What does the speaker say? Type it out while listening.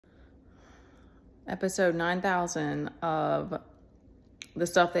episode 9000 of the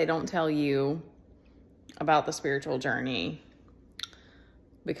stuff they don't tell you about the spiritual journey,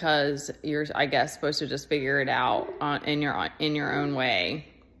 because you're, I guess, supposed to just figure it out in your own way.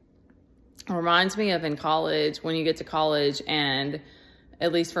 It reminds me of in college, when you get to college, and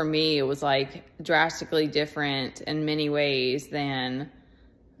at least for me, it was like drastically different in many ways than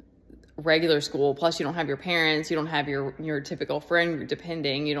regular school. Plus, you don't have your parents, you don't have your typical friend group,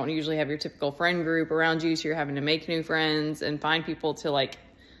 depending. You don't usually have your typical friend group around you, so you're having to make new friends and find people to like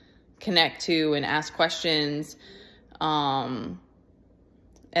connect to and ask questions. And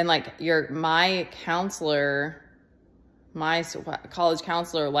like my college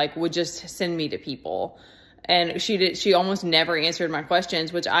counselor, like would just send me to people, and she almost never answered my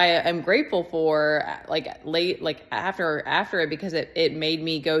questions, which I am grateful for, after it, because it made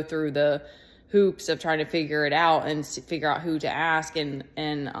me go through the hoops of trying to figure it out and figure out who to ask.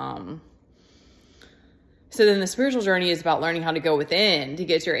 So then the spiritual journey is about learning how to go within, to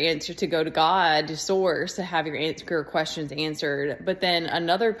get your answer, to go to God, to source, to have your questions answered. But then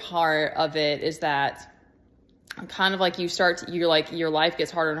another part of it is that kind of like you're like, your life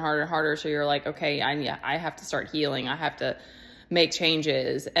gets harder and harder and harder. So you're like, okay, I have to start healing. I have to make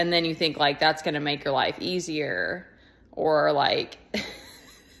changes. And then you think like, that's going to make your life easier, or like,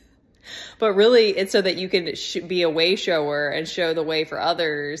 but really it's so that you can be a way shower and show the way for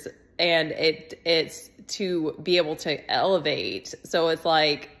others. And it's to be able to elevate. So it's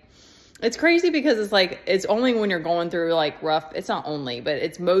like, it's crazy, because it's like, it's only when you're going through like rough, it's not only, but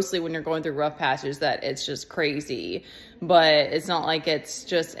it's mostly when you're going through rough patches that it's just crazy. But it's not like it's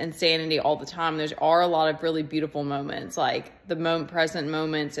just insanity all the time. There are a lot of really beautiful moments, like the present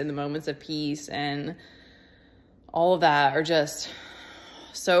moments and the moments of peace, and all of that are just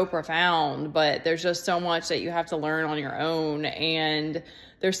so profound. But there's just so much that you have to learn on your own. And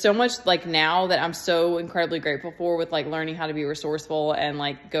there's so much, like, now that I'm so incredibly grateful for, with like learning how to be resourceful and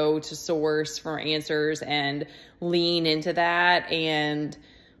like go to source for answers and lean into that. And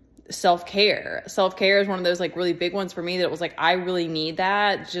self-care is one of those like really big ones for me, that it was like, I really need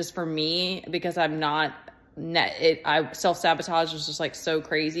that just for me, because I'm not, self-sabotage is just like so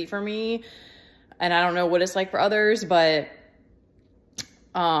crazy for me. And I don't know what it's like for others, but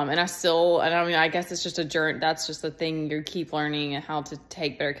I guess it's just a journey. That's just the thing, you keep learning how to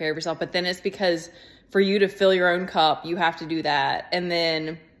take better care of yourself. But then it's because for you to fill your own cup, you have to do that. And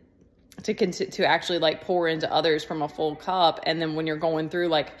then to actually like pour into others from a full cup. And then when you're going through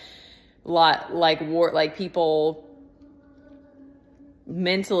people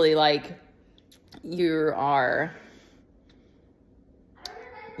mentally, like you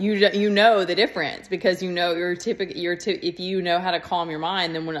know the difference, because you know if you know how to calm your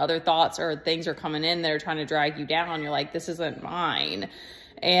mind, then when other thoughts or things are coming in that are trying to drag you down, you're like, this isn't mine.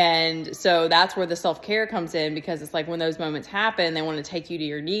 And so that's where the self-care comes in, because it's like when those moments happen, they want to take you to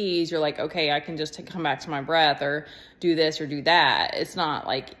your knees. You're like, okay, I can just come back to my breath, or do this or do that. It's not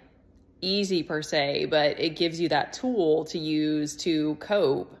like easy per se, but it gives you that tool to use to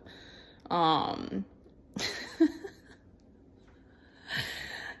cope.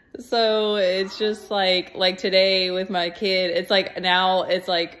 So it's just like today with my kid, it's like, now it's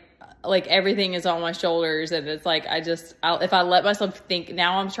like everything is on my shoulders, and it's like, if I let myself think,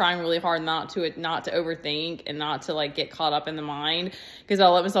 now I'm trying really hard not to overthink and not to like get caught up in the mind, because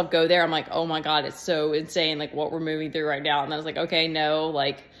I'll let myself go there. I'm like, oh my God, it's so insane, like what we're moving through right now. And I was like, okay, no,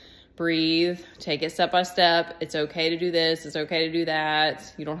 like breathe, take it step by step. It's okay to do this. It's okay to do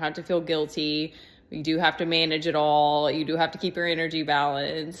that. You don't have to feel guilty. You do have to manage it all. You do have to keep your energy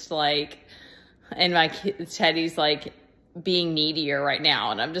balanced. Like, and my kid, Teddy's like being needier right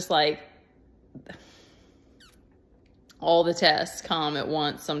now. And I'm just like, all the tests come at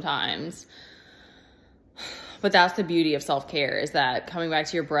once sometimes. But that's the beauty of self-care, is that coming back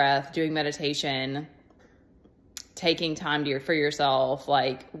to your breath, doing meditation, taking time for yourself,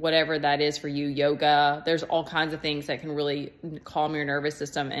 like whatever that is for you, yoga. There's all kinds of things that can really calm your nervous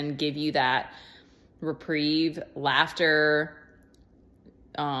system and give you that reprieve. Laughter,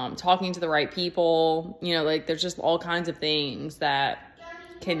 talking to the right people, like there's just all kinds of things that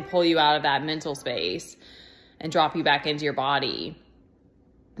can pull you out of that mental space and drop you back into your body.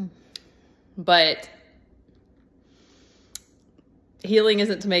 But healing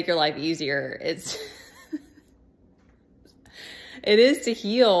isn't to make your life easier. It is to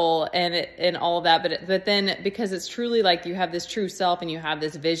heal and all of that. But then, because it's truly like you have this true self and you have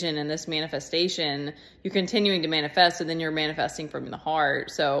this vision and this manifestation, you're continuing to manifest. So then you're manifesting from the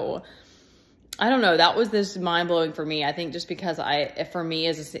heart. So I don't know. That was this mind blowing for me. I think just because for me,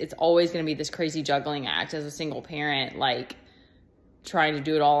 it's always going to be this crazy juggling act as a single parent. Like trying to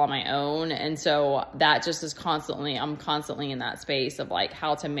do it all on my own. And so that just is I'm constantly in that space of like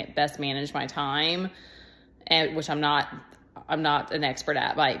how to best manage my time, and which I'm not an expert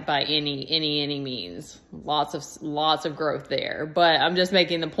at by any means. Lots of growth there, but I'm just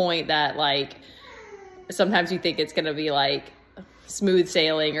making the point that like sometimes you think it's going to be like smooth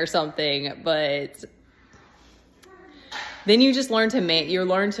sailing or something, but then you just learn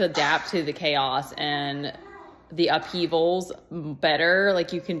to adapt to the chaos and the upheavals better.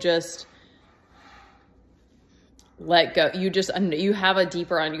 Like you can just let go. You have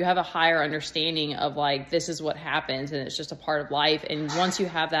a higher understanding of like, this is what happens and it's just a part of life. And once you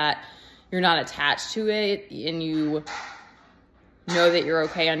have that, you're not attached to it and you know that you're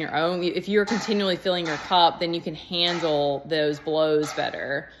okay on your own. If you're continually filling your cup, then you can handle those blows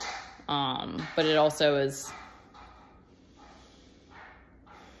better. But it also is,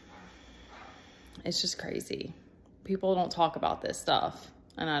 it's just crazy. People don't talk about this stuff,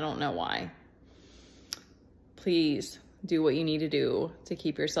 and I don't know why. Please do what you need to do to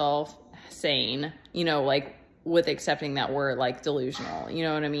keep yourself sane, you know, like with accepting that we're like delusional, you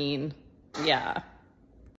know what I mean? Yeah.